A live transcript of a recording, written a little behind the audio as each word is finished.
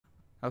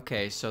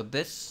Okay, so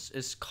this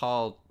is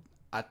called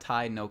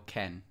Atai no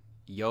Ken.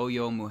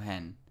 Youyoumu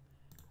Hen.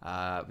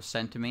 It was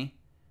sent to me.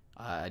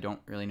 I don't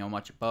really know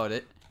much about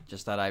it.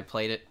 Just that I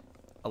played it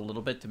a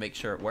little bit to make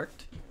sure it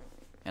worked.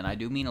 And I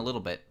do mean a little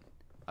bit.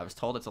 I was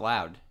told it's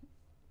loud.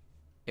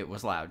 It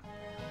was loud.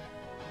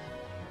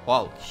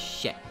 Whoa,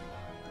 shit.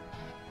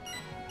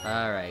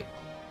 Alright.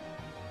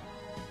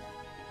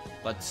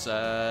 Let's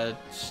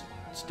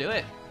do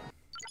it.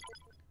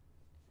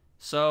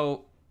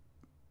 So,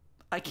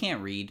 I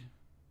can't read.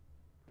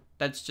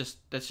 That's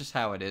just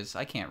how it is.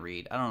 I can't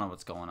read. I don't know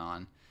what's going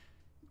on.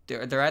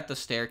 They're at the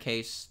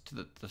staircase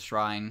to the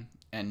shrine,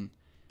 and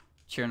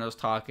Chirno's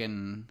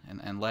talking,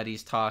 and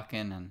Letty's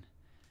talking, and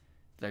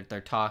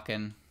they're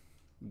talking.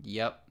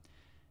 Yep.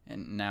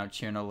 And now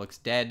Chirno looks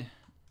dead,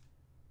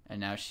 and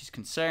now she's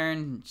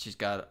concerned. She's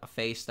got a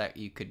face that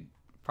you could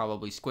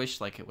probably squish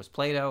like it was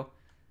Play-Doh.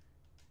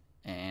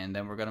 And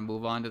then we're gonna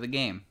move on to the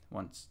game.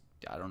 Once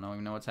I don't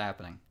even know what's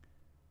happening.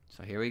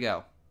 So here we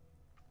go.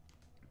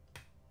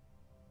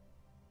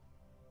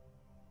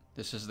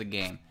 This is the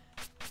game.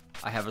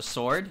 I have a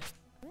sword.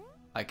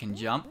 I can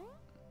jump.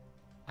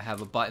 I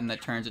have a button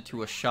that turns it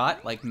to a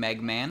shot like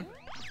Meg Man.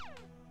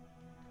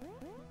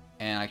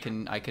 And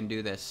I can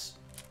do this.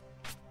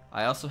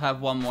 I also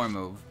have one more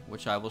move,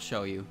 which I will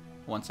show you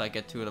once I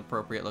get to an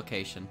appropriate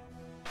location.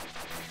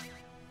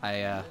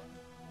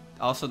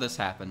 Also this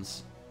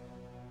happens.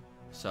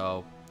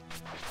 So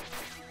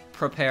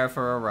prepare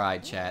for a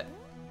ride, chat.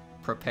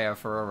 Prepare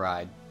for a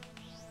ride.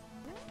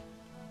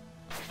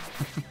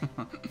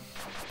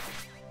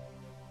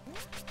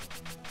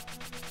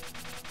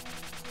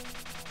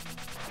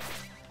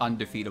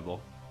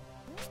 Undefeatable.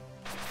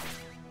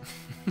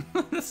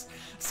 This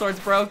sword's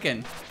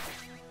broken.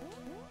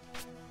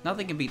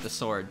 Nothing can beat the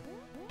sword.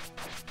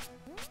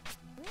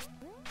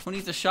 Who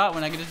needs a shot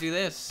when I can just do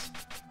this?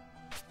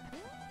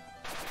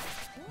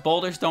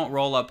 Boulders don't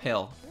roll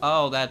uphill.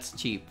 Oh, that's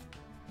cheap.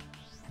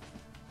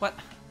 What?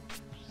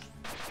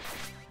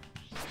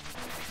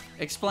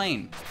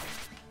 Explain.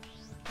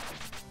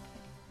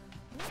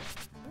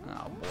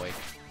 Oh boy.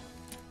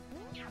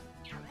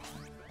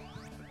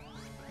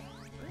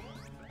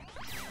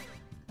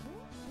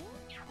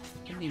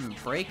 Didn't even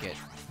break it.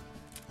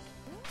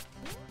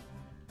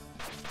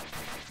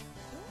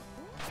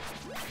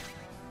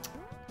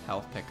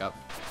 Health pickup.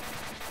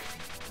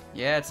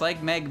 Yeah, it's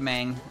like Meg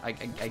Mang, I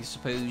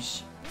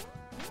suppose.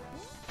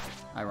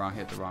 I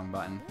hit the wrong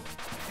button.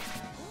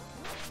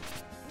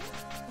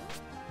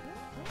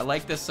 I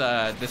like this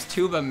this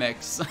tuba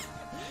mix.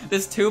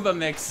 This tuba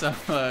mix of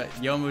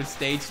Youmu's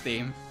stage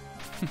theme.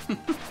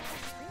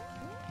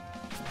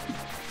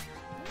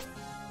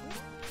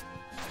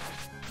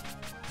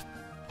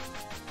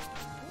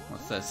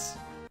 What's this?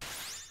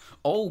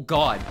 Oh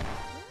god.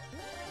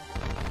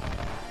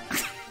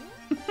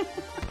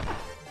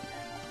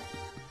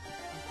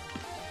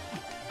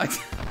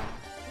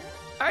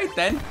 Alright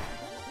then.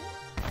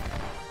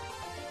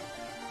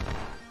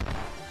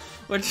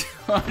 Which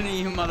one of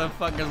you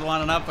motherfuckers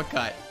want an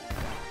uppercut?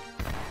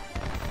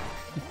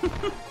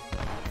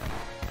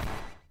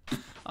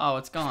 Oh,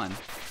 it's gone.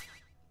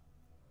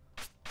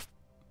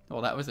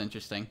 Well, that was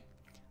interesting.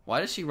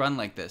 Why does she run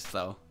like this,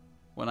 though,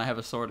 when I have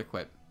a sword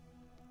equipped?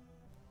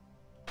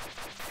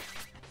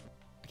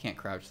 I can't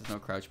crouch. There's no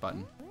crouch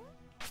button.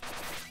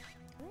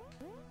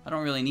 I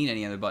don't really need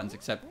any other buttons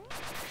except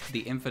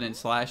the infinite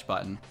slash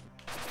button.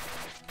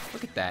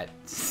 Look at that.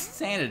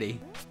 Sanity.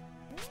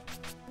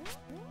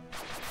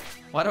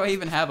 Why do I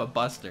even have a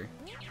buster?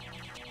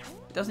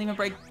 It doesn't even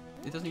break.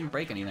 It doesn't even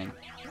break anything.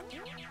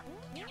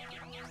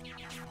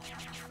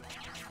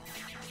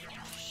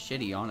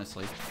 Shitty,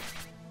 honestly.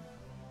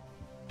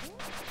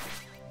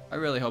 I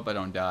really hope I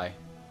don't die.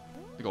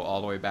 I go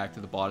all the way back to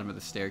the bottom of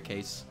the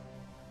staircase.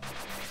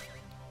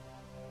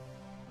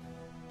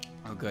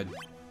 Oh, good.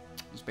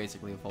 It's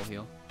basically a full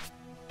heal.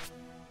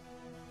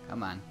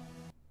 Come on.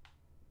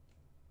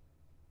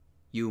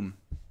 Youyoumu.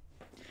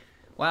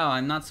 Wow,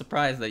 I'm not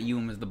surprised that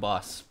Youyoumu is the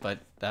boss, but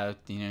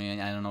you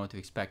know, I don't know what to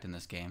expect in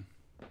this game.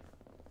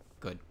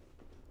 Good.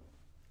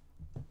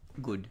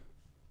 Good.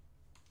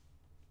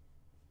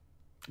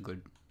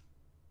 Good.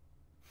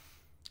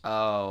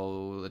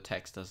 Oh, the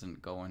text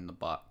doesn't go in the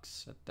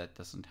box. That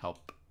doesn't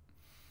help.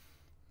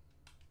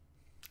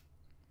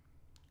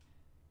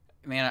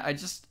 Man, I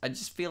just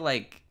feel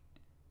like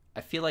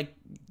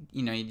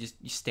you know, you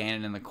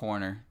stand in the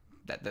corner.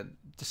 That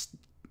just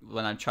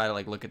when I try to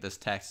like look at this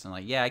text and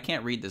like, yeah, I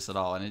can't read this at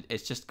all, and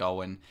it's just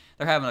going.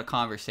 They're having a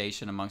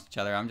conversation amongst each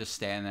other. I'm just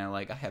standing there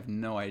like I have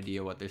no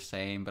idea what they're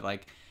saying, but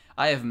like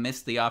I have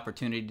missed the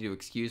opportunity to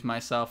excuse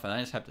myself, and I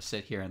just have to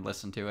sit here and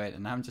listen to it,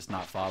 and I'm just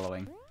not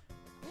following.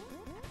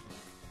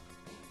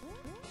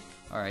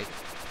 All right.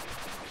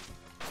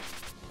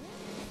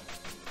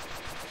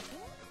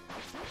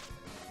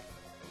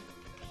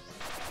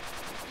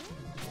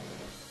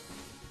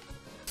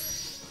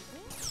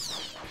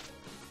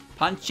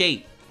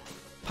 Punchy!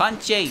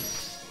 Punchy!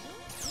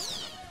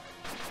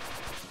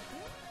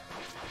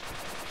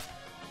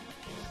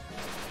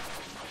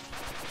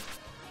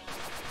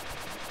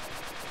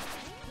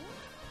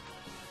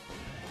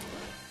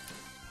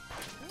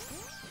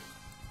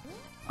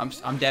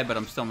 I'm dead, but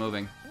I'm still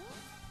moving.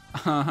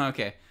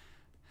 Okay.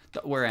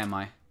 Where am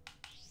I?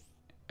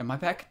 Am I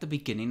back at the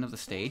beginning of the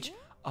stage?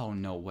 Oh,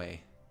 no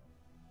way.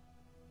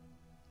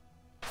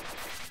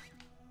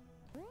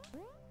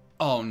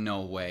 Oh,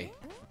 no way.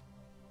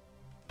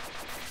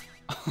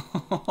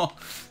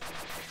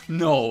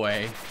 No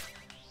way.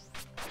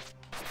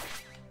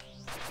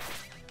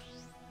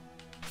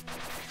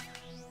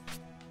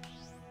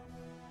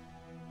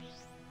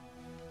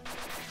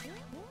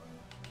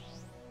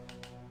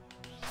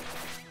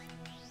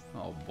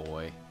 Oh,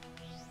 boy.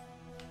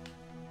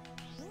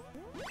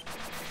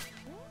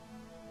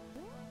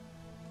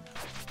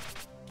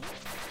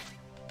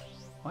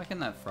 Why can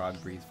that frog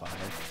breathe fire?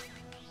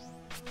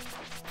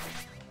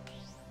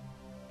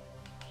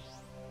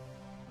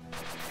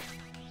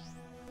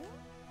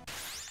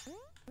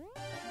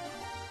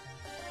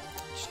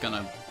 Just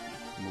gonna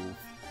move.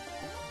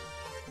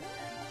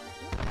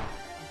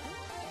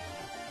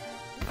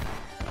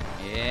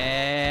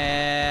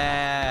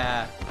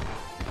 Yeah.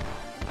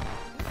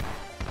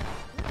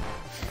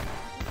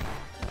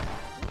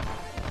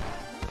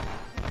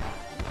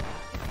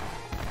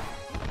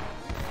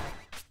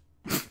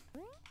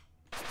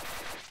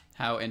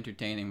 How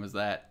entertaining was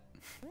that?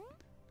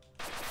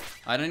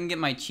 I didn't get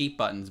my cheat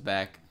buttons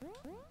back, so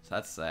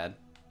that's sad.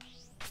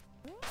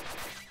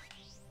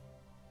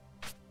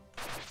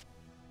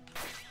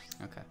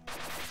 Okay.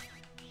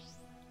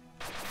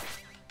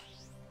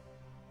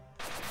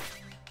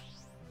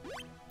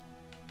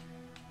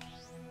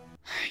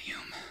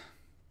 Youyoumu.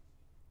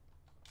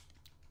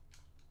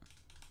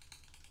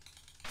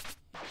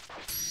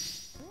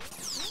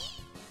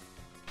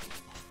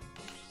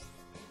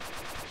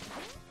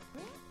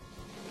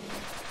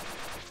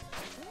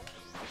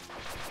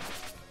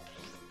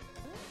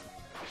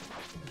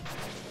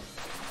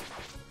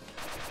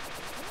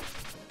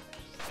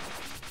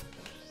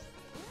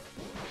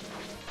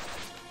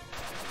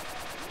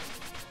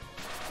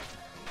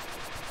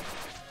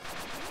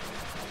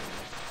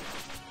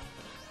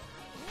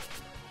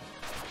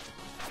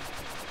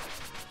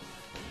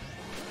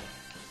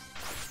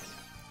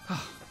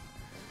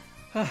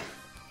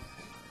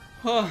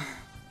 Oh.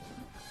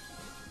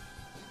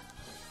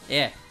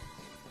 Yeah.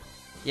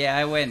 Yeah,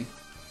 I win.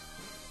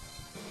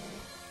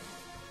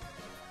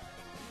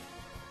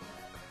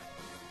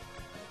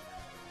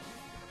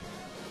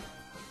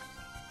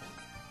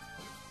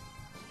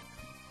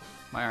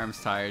 My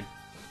arm's tired.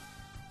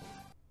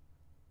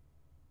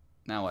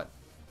 Now what?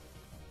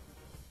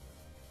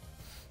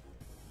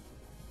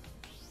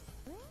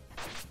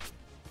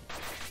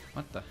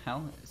 What the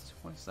hell is...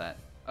 what is that?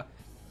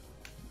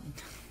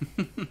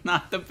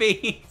 Not the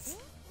bees.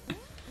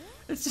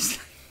 It's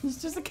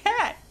just a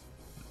cat.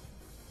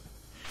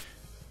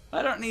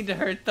 I don't need to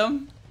hurt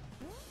them.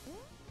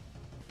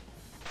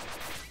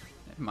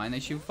 Never mind, they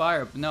shoot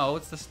fire. No,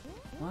 it's this.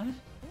 What?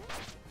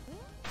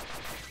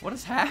 What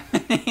is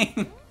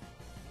happening?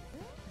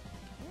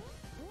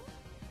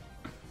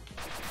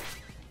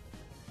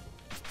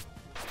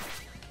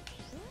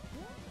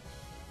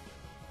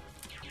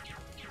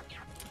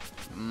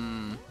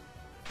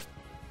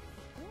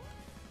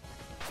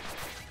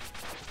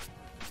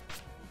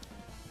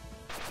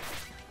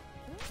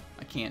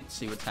 I can't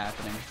see what's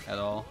happening at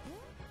all.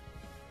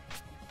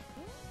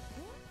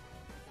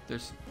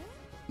 There's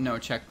no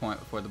checkpoint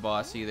before the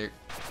boss either.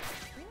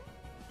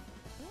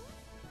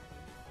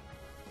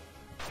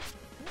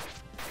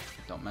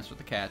 Don't mess with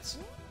the cats.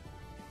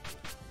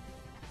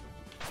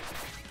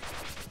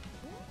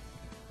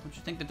 Don't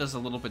you think that does a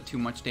little bit too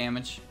much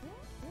damage?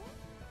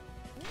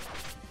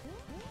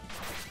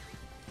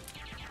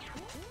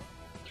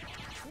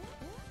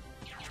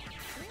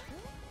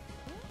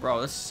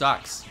 Bro, this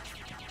sucks.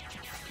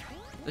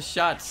 This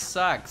shot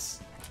sucks.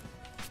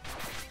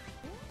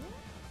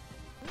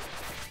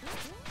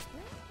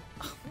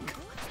 Oh, God.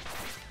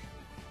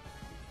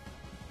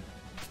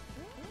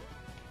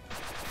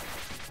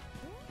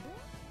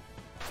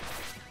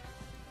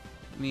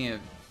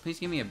 Please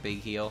give me a big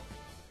heal.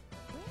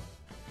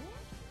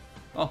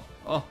 Oh,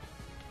 oh.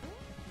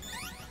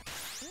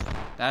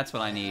 That's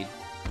what I need.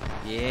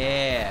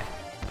 Yeah.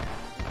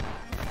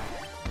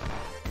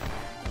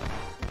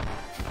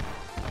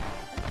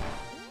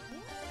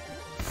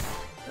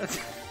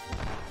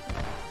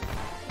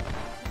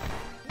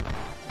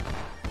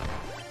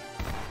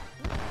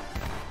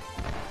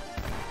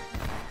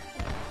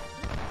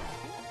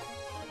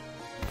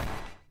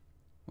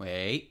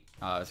 Wait.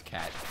 Oh, it's a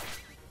cat.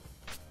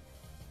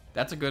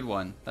 That's a good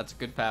one. That's a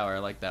good power. I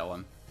like that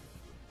one.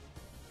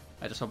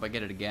 I just hope I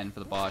get it again for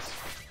the boss.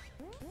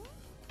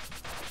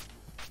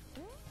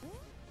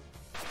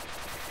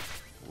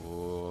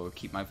 Ooh,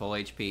 keep my full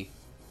HP.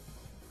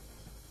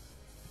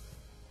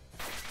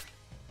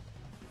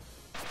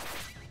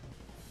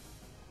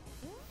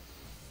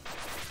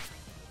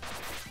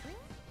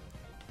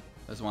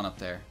 There's one up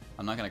there.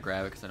 I'm not gonna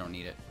grab it because I don't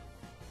need it.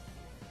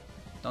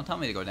 Don't tell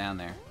me to go down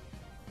there.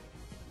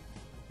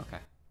 Okay.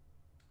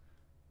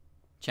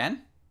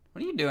 Chen?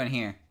 What are you doing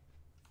here?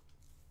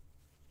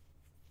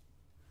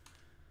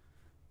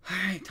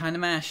 Alright, time to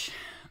mash.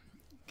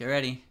 Get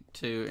ready.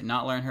 to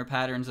not learn her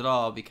patterns at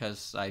all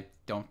because I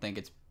don't think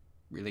it's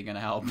really gonna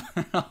help.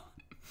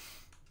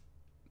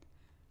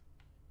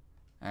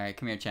 Alright,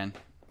 come here, Chen.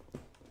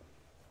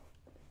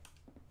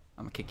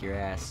 I'm gonna kick your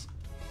ass.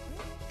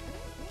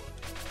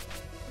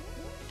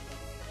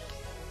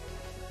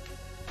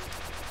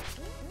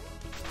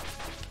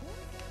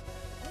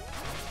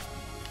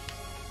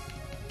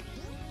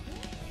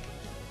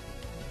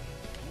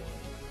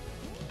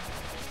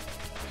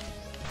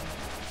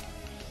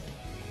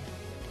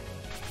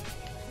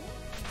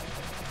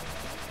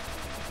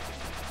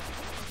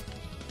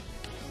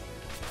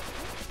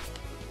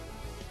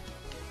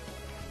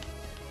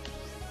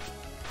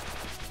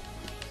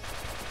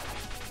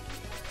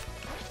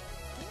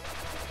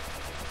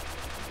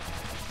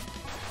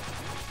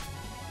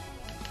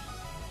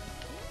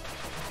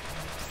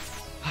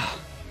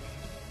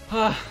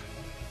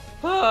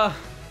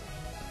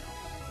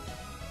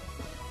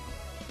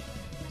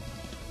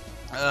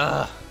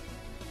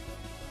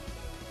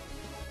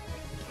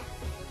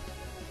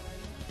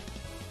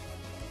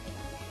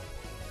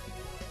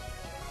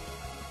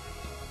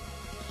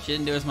 She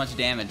didn't do as much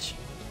damage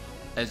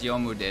as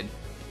Youyoumu did.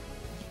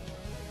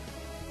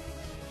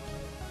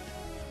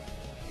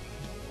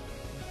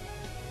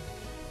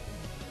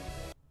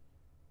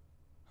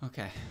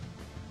 Okay.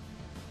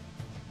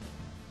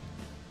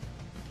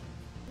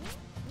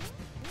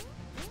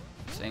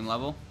 Same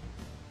level?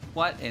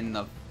 What in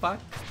the fuck?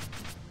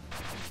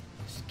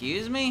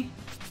 Excuse me?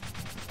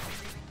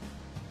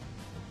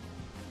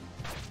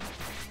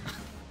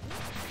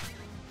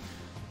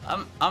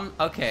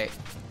 Okay.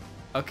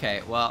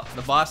 Okay, well,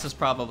 the boss is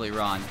probably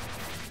wrong.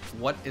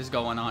 What is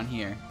going on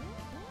here?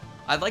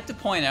 I'd like to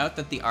point out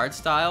that the art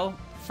style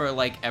for,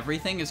 like,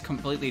 everything is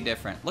completely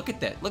different. Look at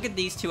that. Look at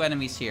these two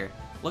enemies here.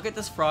 Look at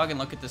this frog and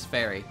look at this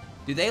fairy.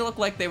 Do they look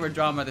like they were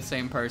drawn by the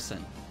same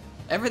person?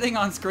 Everything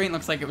on screen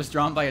looks like it was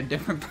drawn by a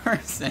different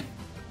person.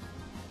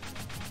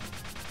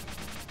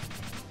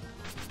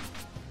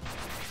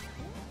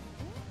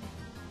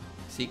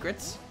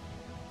 Secrets?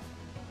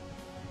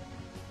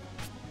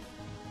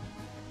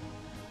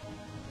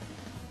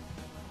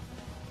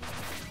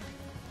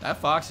 That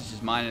fox is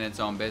just minding its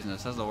own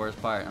business. That's the worst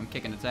part. I'm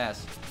kicking its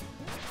ass.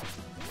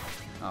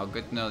 Oh,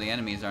 good to know the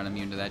enemies aren't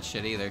immune to that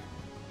shit either.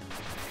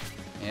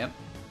 Yep.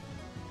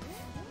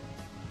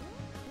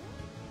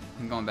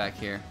 I'm going back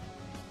here.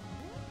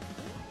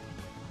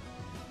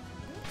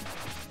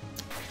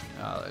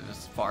 Oh, they're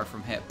just far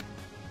from hip.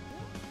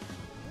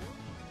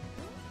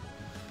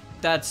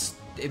 That's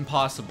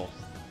impossible.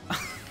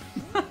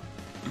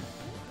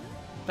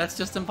 That's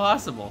just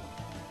impossible.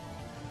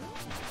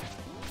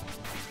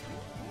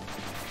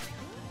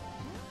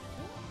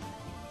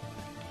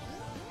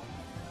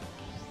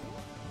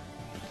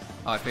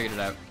 Oh, I figured it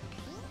out.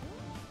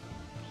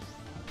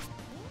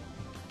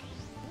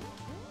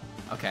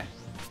 Okay.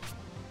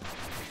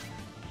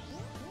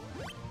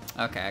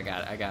 Okay, I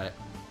got it, I got it.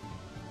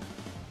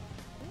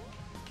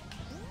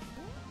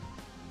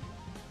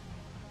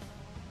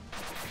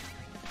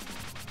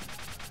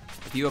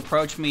 If you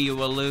approach me, you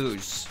will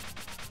lose.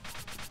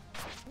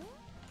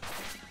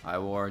 I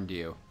warned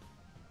you.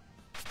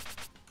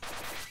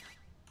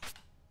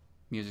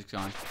 Music's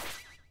on.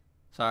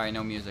 Sorry,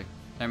 no music.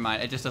 Never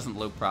mind, it just doesn't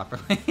loop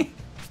properly.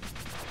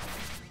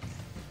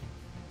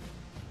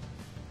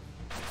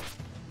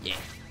 Yeah.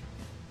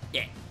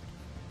 Yeah.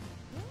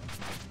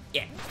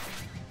 Yeah.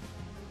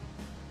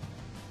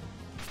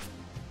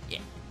 Yeah.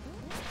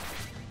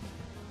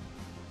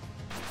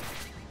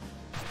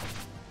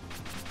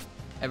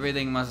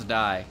 Everything must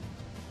die.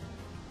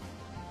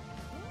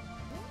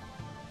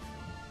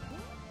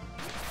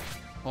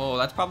 Oh,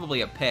 that's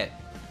probably a pit.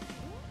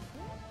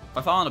 If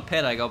I fall in a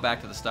pit, I go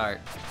back to the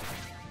start.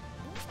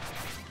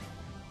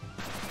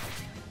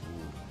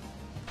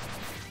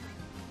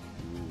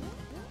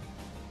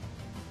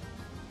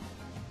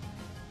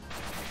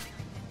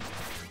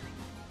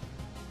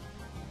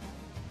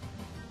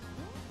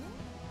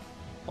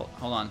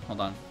 Hold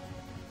on.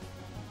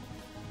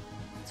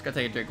 Just gotta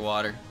take a drink of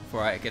water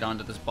before I get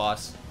onto this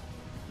boss.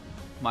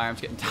 My arm's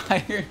getting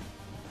tired.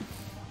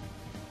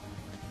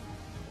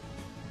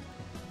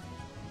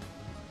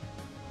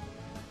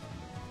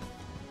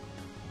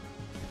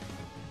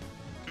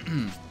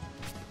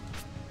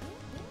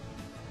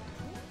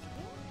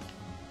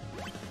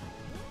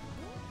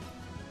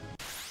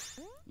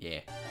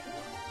 Yeah.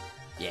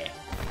 Yeah.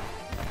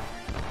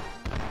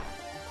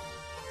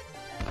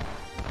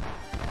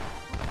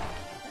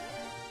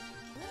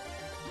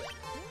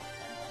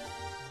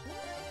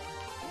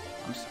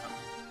 I'm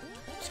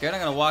scared I'm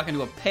gonna walk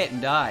into a pit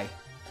and die.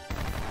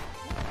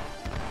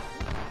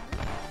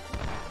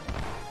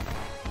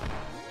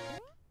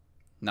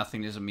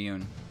 Nothing is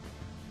immune.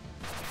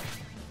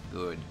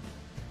 Good.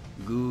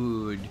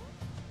 Good.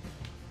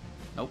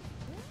 Nope.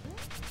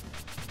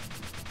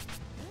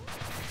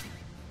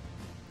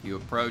 You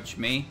approach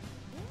me,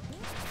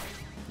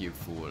 you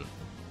fool.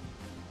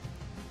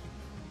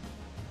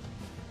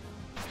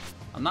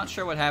 I'm not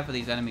sure what half of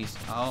these enemies...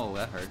 Oh,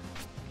 that hurt.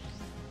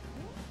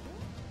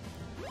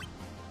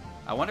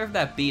 I wonder if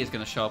that bee is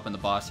going to show up in the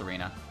boss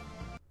arena.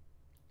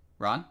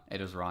 Ron?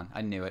 It was Ron.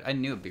 I knew it. I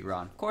knew it'd be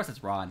Ron. Of course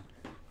it's Ron.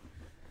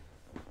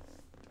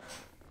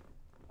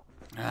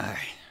 Alright.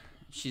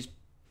 She's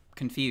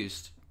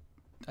confused,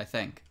 I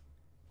think.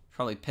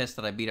 Probably pissed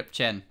that I beat up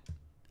Chen.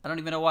 I don't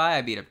even know why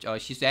I beat up... Oh,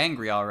 she's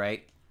angry,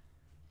 alright.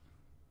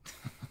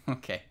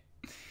 Okay.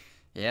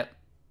 Yep.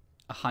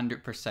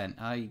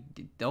 100%.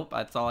 Nope,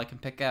 that's all I can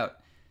pick out.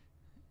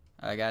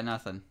 I got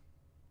nothing.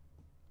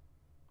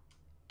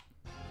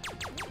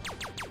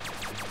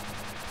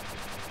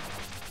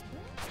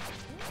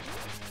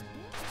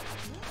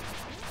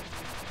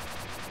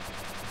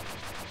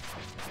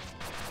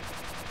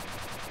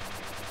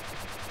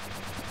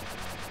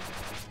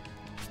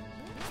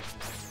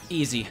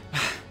 Easy.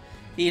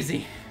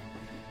 Easy.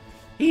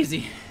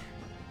 Easy.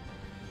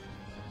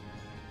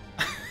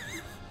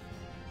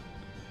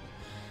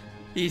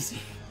 Easy.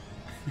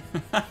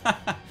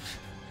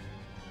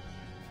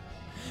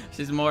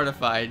 She's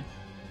mortified.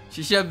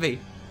 She should be.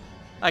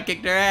 I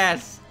kicked her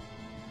ass.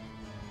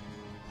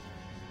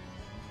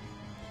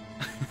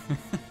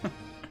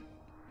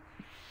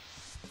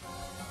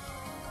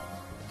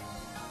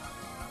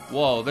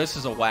 Whoa, this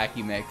is a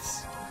wacky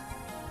mix.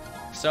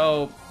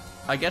 So,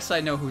 I guess I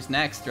know who's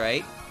next,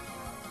 right?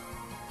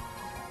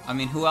 I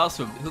mean,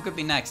 who could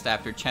be next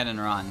after Chen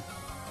and Ron?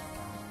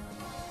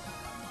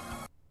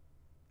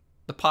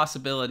 The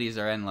possibilities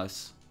are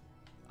endless.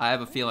 I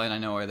have a feeling I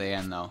know where they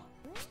end, though.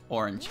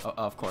 Orange,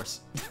 of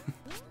course.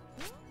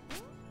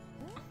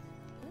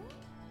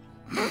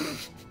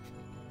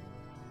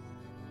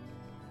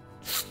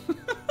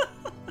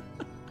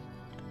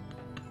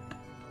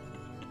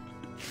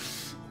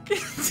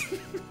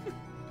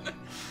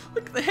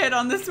 Look at the head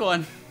on this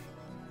one.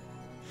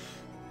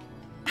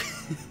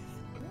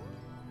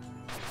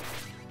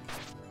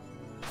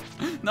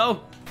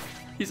 No!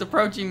 He's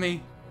approaching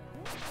me.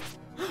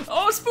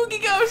 Oh, spooky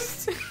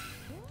ghost!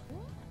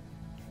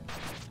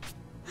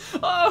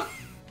 Oh!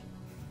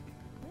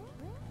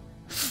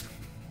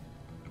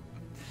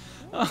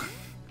 Oh.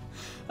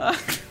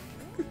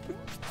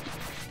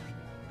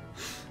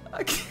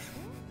 Okay.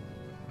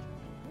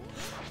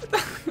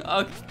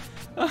 Oh.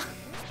 Oh.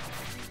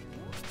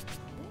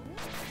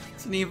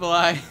 It's an evil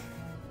eye.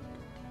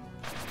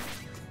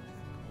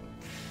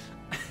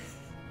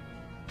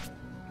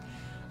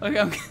 Okay,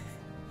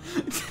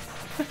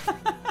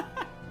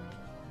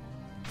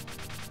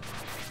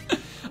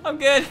 I'm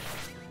good.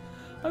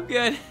 I'm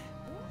good.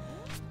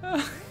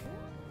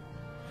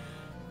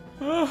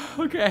 Oh,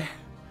 okay.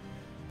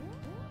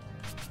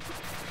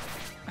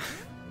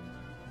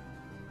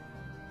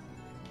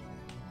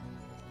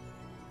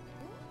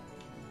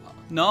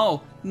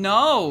 No!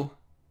 No!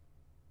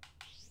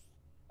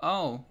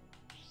 Oh.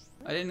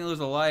 I didn't lose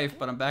a life,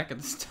 but I'm back at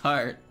the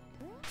start.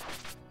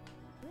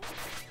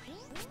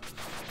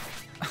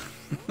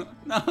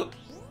 No!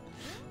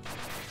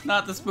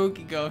 Not the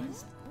spooky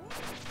ghost.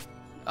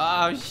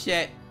 Oh,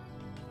 shit.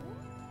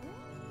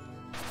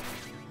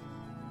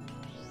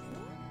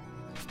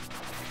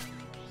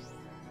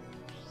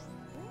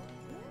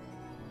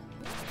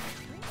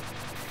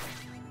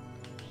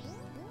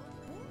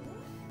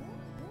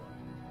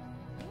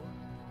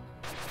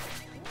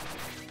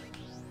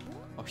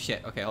 Oh,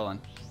 shit. Okay, hold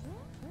on.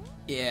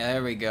 Yeah,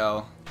 there we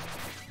go.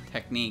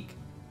 Technique.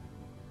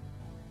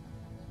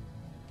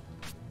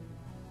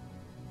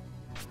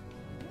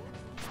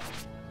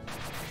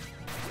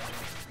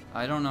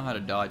 I don't know how to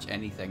dodge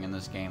anything in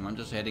this game. I'm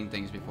just hitting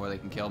things before they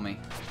can kill me.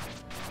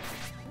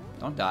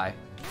 Don't die.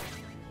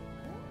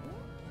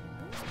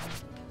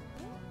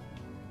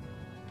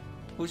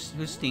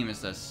 Whose team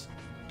is this?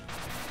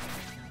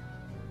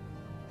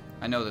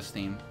 I know this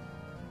team.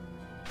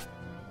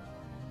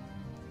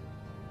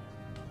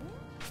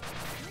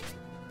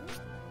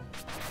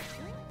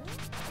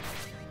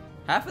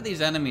 Half of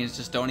these enemies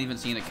just don't even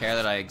seem to care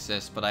that I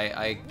exist, but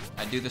I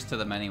do this to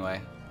them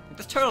anyway.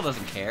 This turtle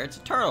doesn't care. It's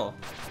a turtle.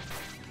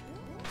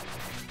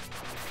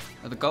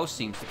 Or the ghost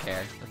seems to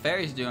care. The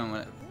fairy's doing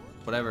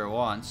whatever it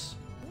wants.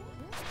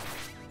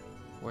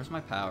 Where's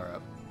my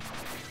power-up?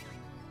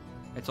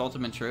 It's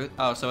ultimate truth?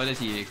 Oh, so it is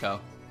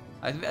Youyuko.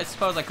 I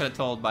suppose I could have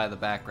told by the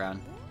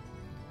background.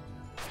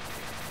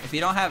 If you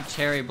don't have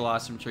cherry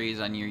blossom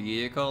trees on your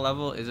Youyuko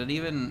level, is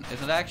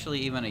it actually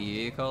even a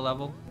Youyuko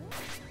level?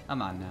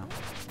 Come on now.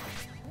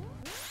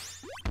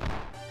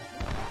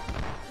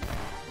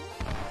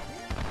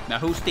 Now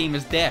whose team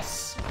is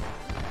this?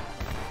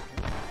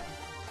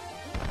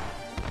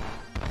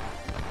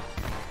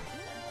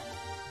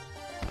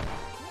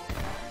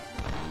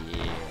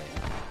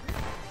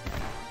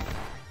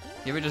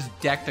 You ever just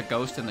decked a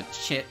ghost in the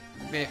shit?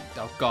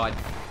 Oh god.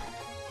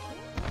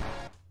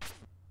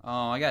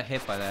 Oh, I got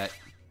hit by that.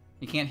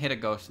 You can't hit a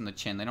ghost in the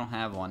chin. They don't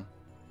have one.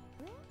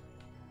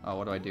 Oh,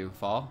 what do I do?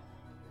 Fall?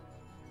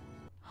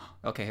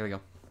 Okay, here we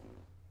go.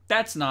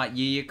 That's not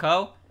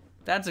Youyuko.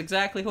 That's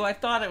exactly who I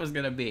thought it was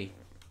gonna be.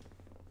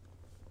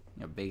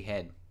 Your big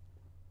head.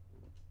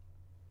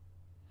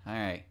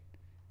 Alright.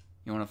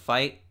 You wanna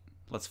fight?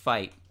 Let's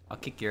fight. I'll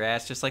kick your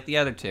ass just like the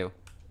other two.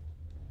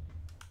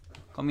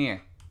 Come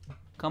here.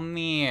 Come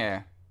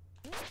here.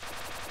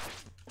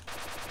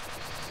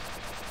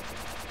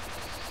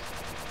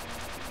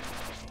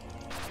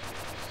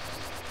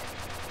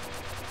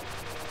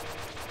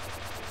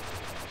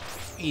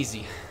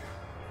 Easy.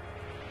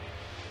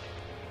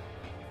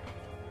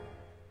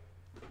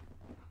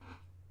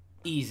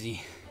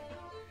 Easy.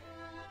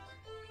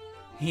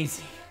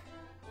 Easy.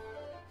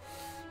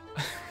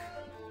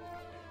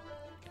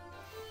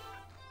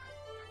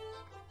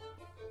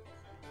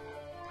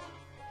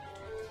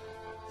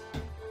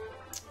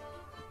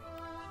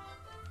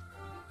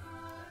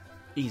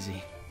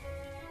 Easy.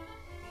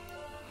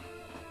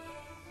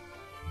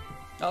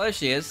 Oh, there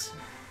she is.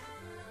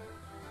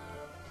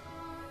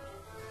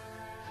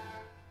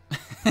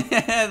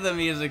 the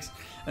music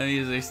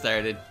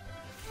started.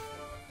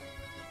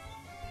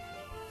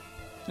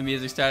 The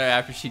music started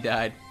after she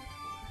died.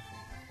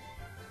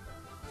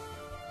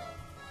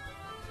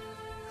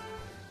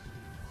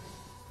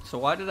 So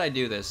why did I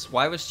do this?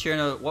 Why was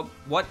Chirno...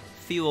 What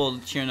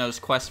fueled Chirno's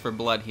quest for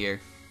blood here?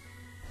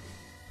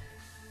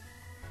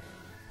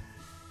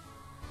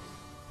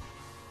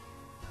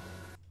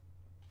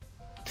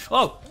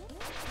 Oh!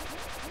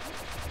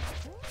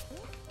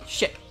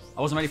 Shit!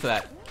 I wasn't ready for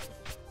that.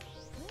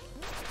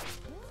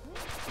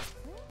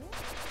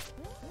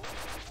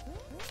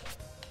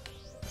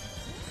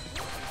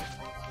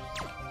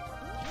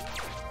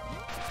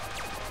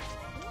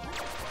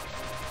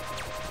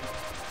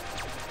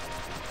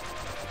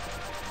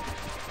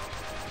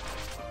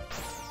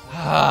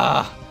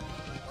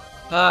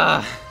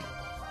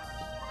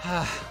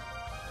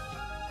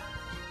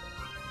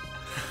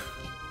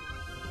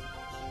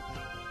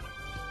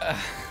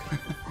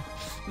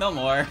 No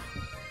more.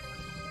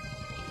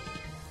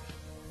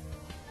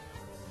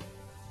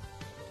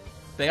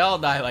 They all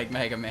die like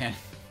Mega Man.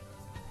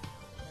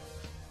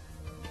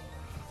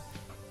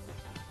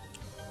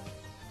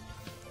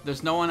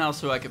 There's no one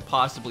else who I could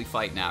possibly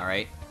fight now,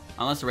 right?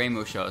 Unless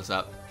Reimu shows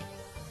up.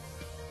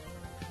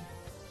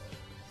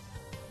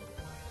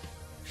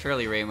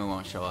 Surely Reimu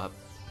won't show up.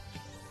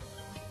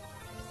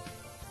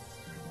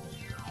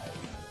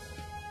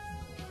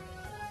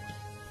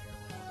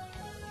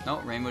 No,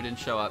 Reimu didn't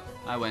show up.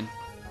 I win.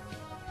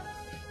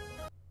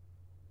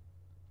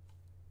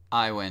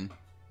 I win.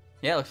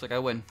 Yeah, looks like I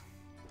win.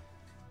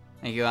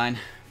 Thank you, Ein,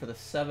 for the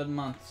 7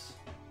 months.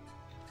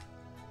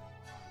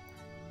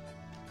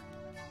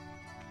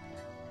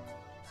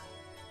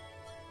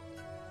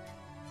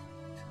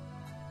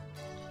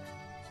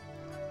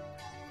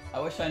 I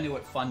wish I knew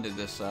what funded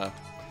this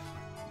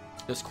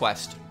this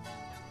quest.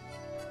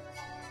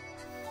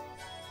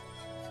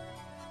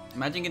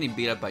 Imagine getting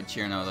beat up by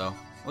Chirno though.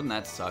 Wouldn't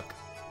that suck?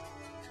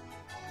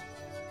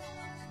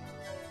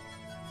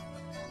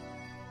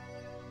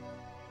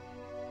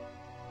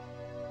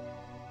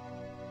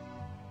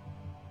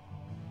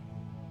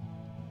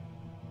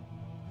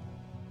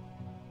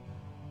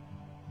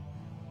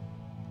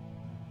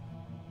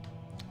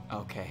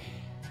 Okay.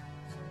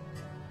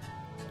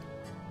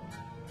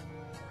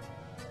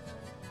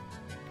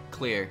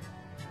 Clear.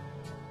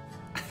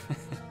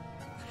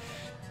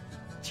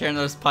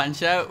 Chirno's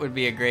Punch-Out would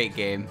be a great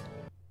game.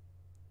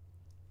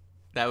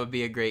 That would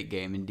be a great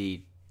game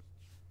indeed.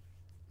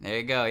 There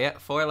you go. Yeah,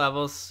 4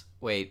 levels.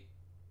 Wait.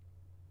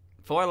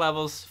 4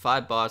 levels,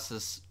 5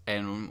 bosses,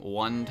 and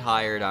 1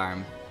 tired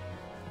arm.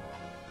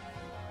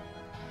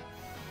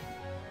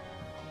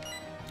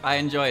 I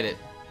enjoyed it.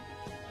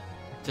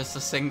 Just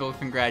a single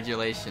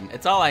congratulation.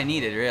 It's all I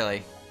needed,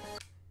 really.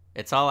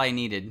 It's all I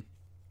needed.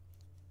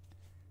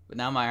 But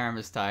now my arm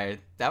is tired.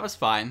 That was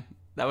fine.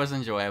 That was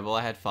enjoyable.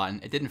 I had fun.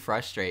 It didn't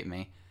frustrate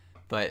me,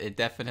 but it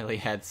definitely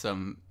had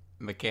some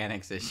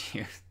mechanics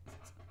issues.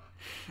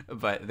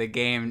 But the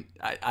game,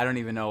 I don't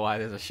even know why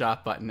there's a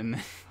shot button in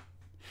there.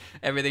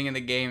 Everything in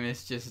the game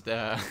is just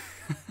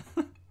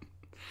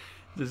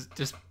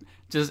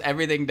just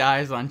everything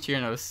dies on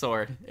Chirno's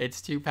sword.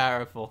 It's too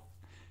powerful.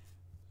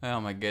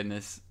 Oh my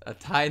goodness.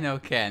 Atai no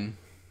Ken.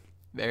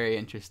 Very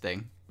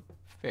interesting.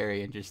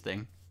 Very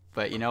interesting.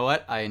 But you know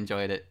what? I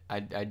enjoyed it.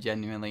 I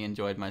genuinely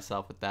enjoyed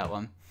myself with that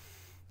one.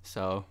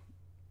 So,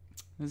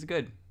 it was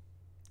good.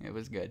 It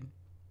was good.